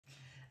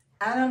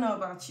I don't know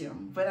about you,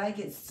 but I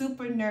get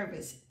super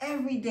nervous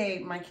every day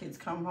my kids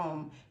come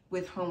home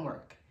with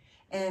homework.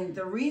 And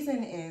the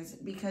reason is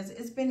because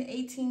it's been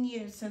 18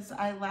 years since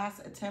I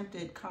last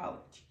attempted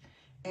college.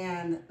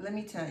 And let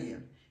me tell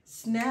you,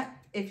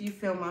 snap if you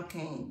feel my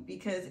pain,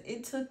 because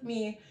it took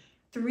me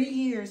 3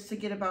 years to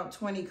get about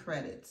 20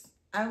 credits.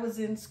 I was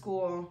in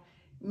school,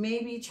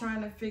 maybe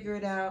trying to figure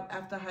it out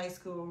after high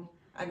school.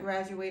 I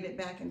graduated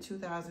back in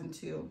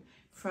 2002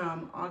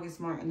 from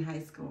August Martin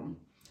High School,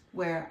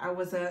 where I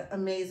was an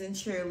amazing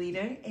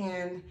cheerleader,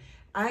 and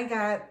I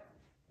got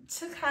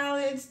to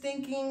college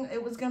thinking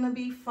it was gonna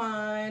be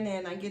fun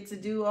and I get to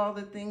do all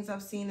the things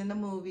I've seen in the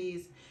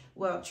movies.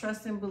 Well,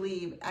 trust and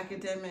believe,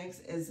 academics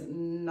is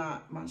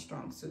not my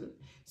strong suit.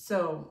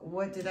 So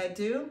what did I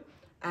do?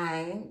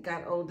 I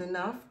got old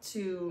enough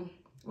to,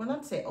 well,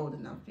 not say old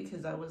enough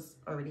because I was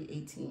already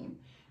 18,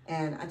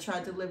 and I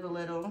tried to live a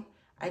little.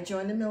 I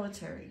joined the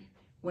military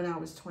when I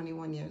was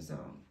 21 years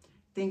old,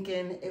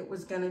 thinking it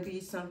was gonna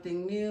be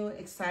something new,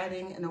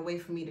 exciting, and a way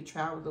for me to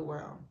travel the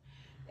world.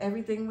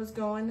 Everything was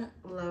going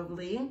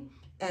lovely,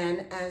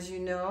 and as you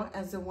know,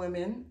 as a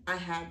woman, I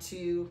had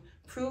to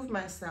prove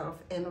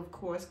myself and of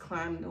course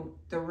climb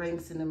the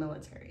ranks in the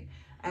military.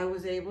 I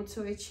was able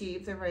to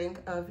achieve the rank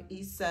of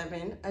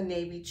E7, a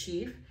Navy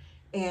chief,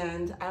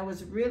 and I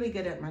was really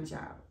good at my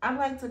job. I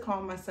like to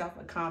call myself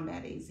a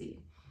combat AZ.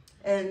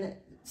 And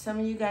some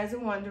of you guys are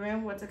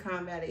wondering, what's a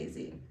combat AZ?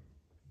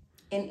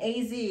 An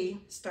AZ,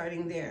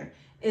 starting there,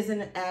 is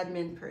an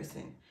admin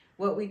person.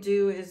 What we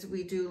do is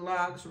we do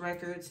logs,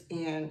 records,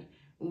 and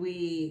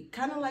we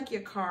kind of like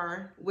your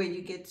car where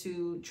you get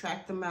to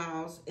track the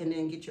miles and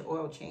then get your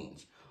oil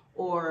change.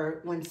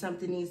 Or when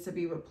something needs to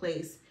be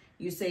replaced,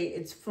 you say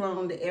it's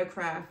flown, the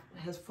aircraft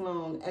has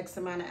flown X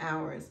amount of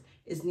hours,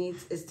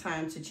 it's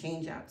time to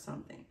change out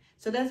something.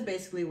 So that's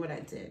basically what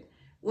I did.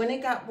 When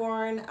it got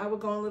boring, I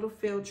would go on little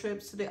field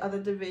trips to the other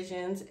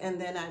divisions,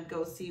 and then I'd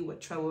go see what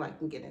trouble I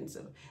can get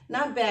into.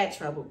 Not bad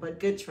trouble, but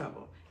good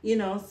trouble. You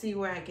know, see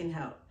where I can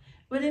help.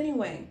 But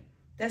anyway,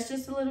 that's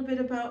just a little bit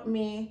about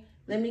me.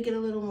 Let me get a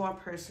little more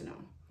personal.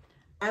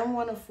 I'm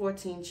one of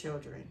 14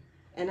 children,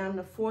 and I'm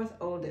the 4th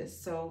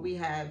oldest. So we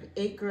have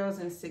 8 girls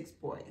and 6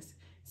 boys.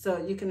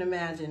 So you can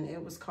imagine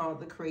it was called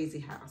the crazy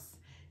house.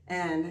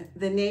 And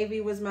the Navy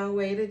was my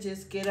way to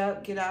just get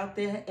up, get out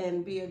there,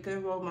 and be a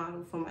good role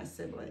model for my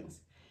siblings.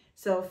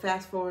 So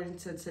fast forward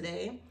to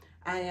today,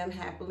 I am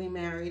happily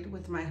married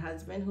with my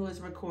husband, who is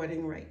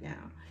recording right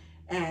now.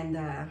 And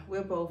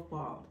we're both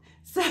bald.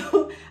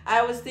 So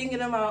I was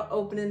thinking about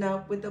opening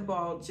up with a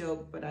bald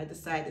joke, but I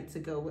decided to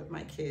go with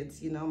my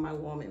kids, you know, my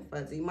warm and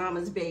fuzzy,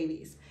 mama's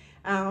babies.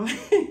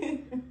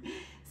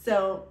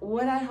 So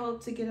what I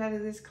hope to get out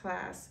of this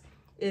class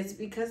is,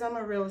 because I'm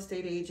a real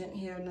estate agent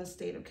here in the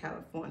state of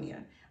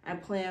California, I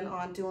plan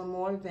on doing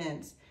more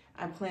events.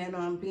 I plan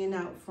on being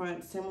out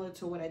front, similar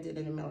to what I did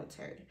in the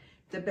military.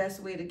 The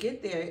best way to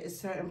get there is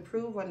to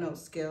improve on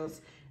those skills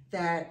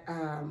that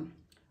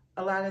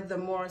a lot of the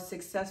more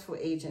successful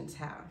agents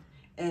have,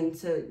 and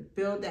to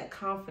build that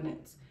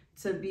confidence,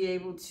 to be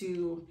able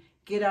to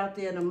get out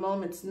there at a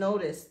moment's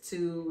notice,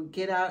 to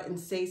get out and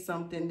say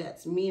something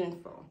that's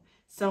meaningful,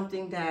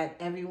 something that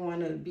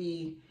everyone will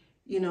be,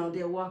 you know,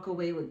 they'll walk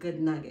away with good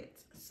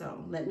nuggets.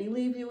 So let me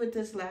leave you with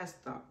this last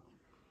thought.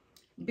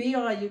 Be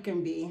all you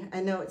can be.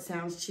 I know it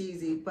sounds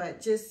cheesy,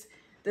 but just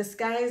the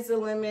sky is the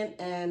limit,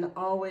 and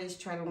always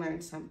try to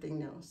learn something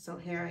new. So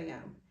here I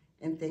am,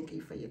 and thank you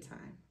for your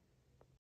time.